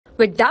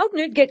With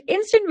Doubtnut, get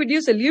instant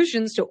video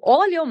solutions to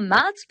all your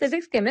maths,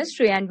 physics,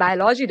 chemistry, and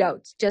biology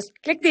doubts. Just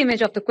click the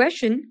image of the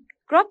question,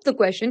 crop the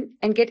question,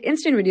 and get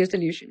instant video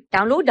solution.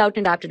 Download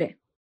Doubtnut app today.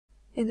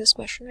 In this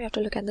question, we have to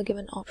look at the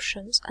given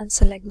options and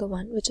select the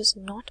one which is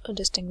not a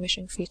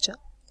distinguishing feature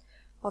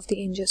of the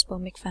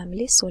angiospermic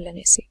family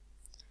Solanaceae.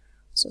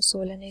 So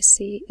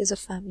Solanaceae is a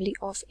family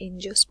of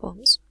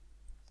angiosperms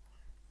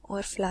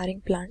or flowering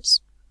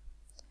plants,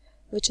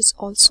 which is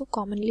also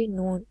commonly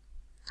known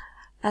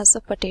as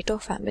the potato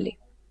family.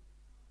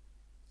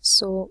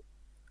 So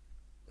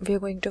we are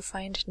going to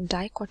find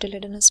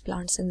dicotyledonous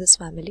plants in this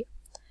family,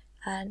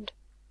 and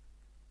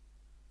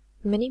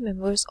many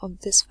members of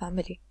this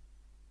family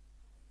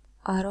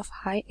are of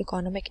high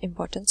economic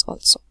importance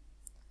also.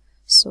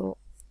 So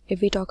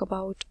if we talk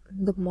about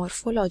the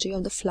morphology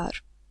of the flower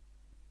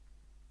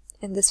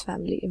in this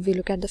family, if we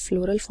look at the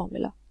floral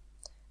formula,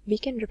 we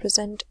can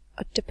represent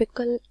a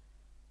typical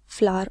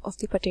flower of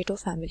the potato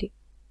family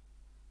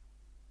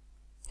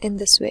in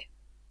this way.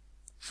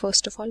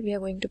 First of all, we are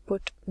going to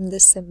put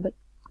this symbol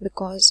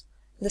because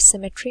the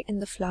symmetry in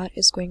the flower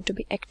is going to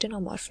be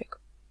actinomorphic.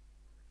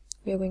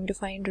 We are going to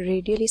find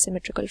radially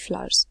symmetrical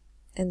flowers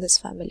in this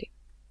family.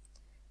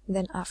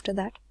 Then after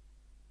that,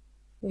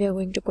 we are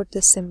going to put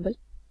this symbol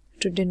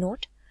to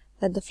denote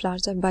that the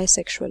flowers are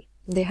bisexual.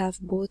 They have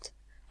both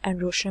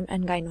androecium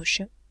and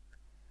gynoecium.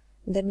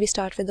 Then we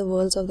start with the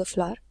whorls of the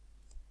flower.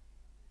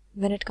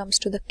 When it comes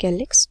to the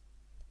calyx,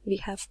 we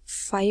have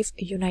 5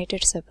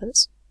 united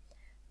sepals.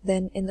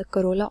 Then in the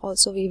corolla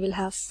also we will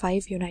have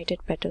 5 united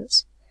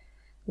petals.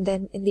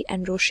 Then in the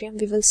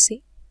androecium we will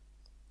see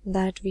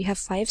that we have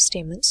 5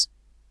 stamens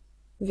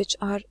which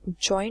are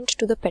joined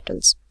to the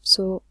petals.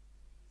 So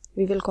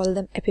we will call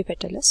them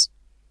epipetalous.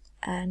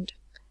 And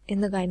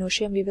in the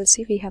gynoecium we will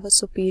see we have a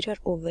superior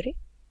ovary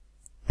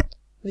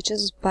which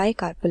is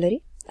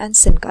bicarpellary and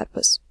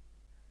syncarpous.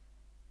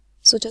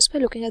 So just by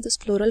looking at this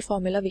floral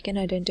formula, we can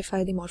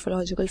identify the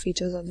morphological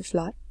features of the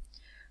flower.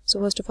 So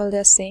first of all, they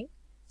are saying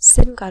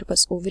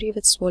syncarpous ovary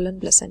with swollen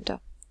placenta.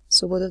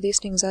 So both of these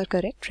things are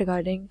correct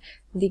regarding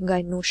the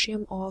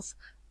gynoecium of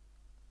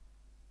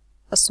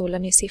a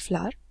Solanaceae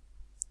flower.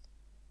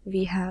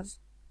 We have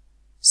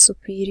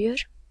superior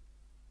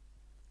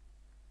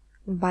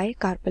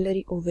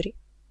bicarpellary ovary,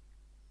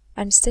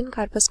 and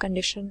syncarpous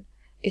condition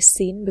is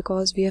seen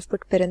because we have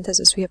put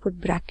parenthesis, we have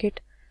put bracket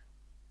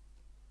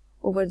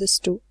over this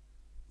 2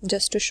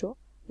 just to show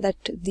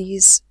that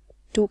these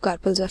 2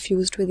 carpels are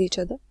fused with each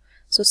other.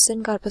 So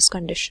syncarpous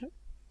condition,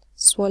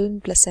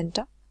 swollen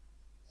placenta,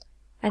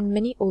 and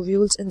many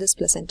ovules in this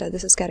placenta.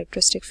 This is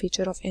characteristic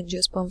feature of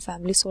angiosperm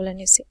family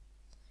Solanaceae.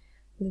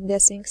 Then they are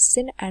saying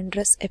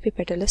synandrous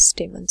epipetalous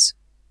stamens.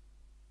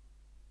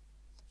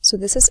 So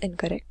this is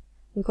incorrect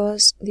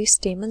because these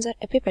stamens are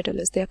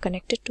epipetalous. They are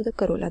connected to the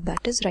corolla.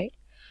 That is right.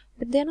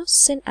 But they are not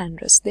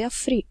synandrous. They are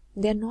free.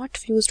 They are not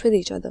fused with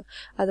each other.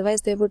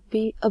 Otherwise there would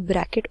be a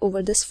bracket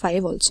over this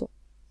 5 also.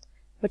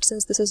 But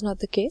since this is not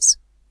the case,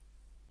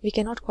 we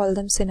cannot call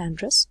them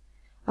synandrous.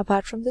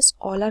 Apart from this,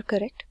 all are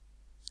correct.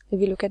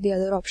 If we look at the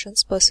other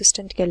options,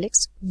 persistent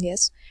calyx,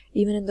 yes.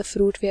 Even in the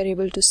fruit we are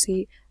able to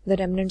see the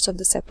remnants of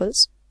the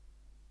sepals.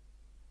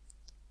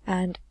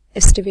 And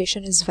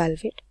estivation is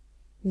valvate.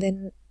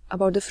 Then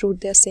about the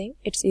fruit they are saying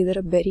it's either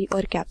a berry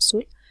or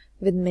capsule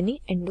with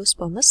many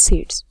endospermous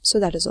seeds. So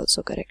that is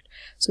also correct.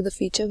 So the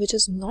feature which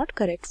is not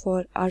correct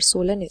for our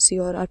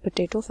Solanaceae or our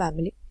potato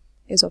family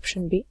is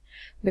option B,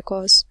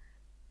 because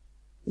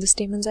the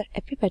stamens are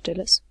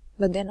epipetalous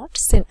but they are not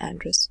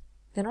synandrous.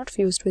 They are not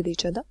fused with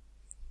each other.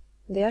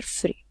 They are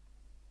free.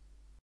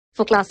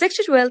 For class 6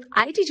 to 12,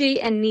 IIT JEE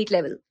and NEET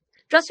level.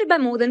 Trusted by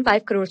more than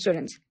 5 crore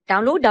students.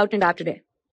 Download Doubtnut app today.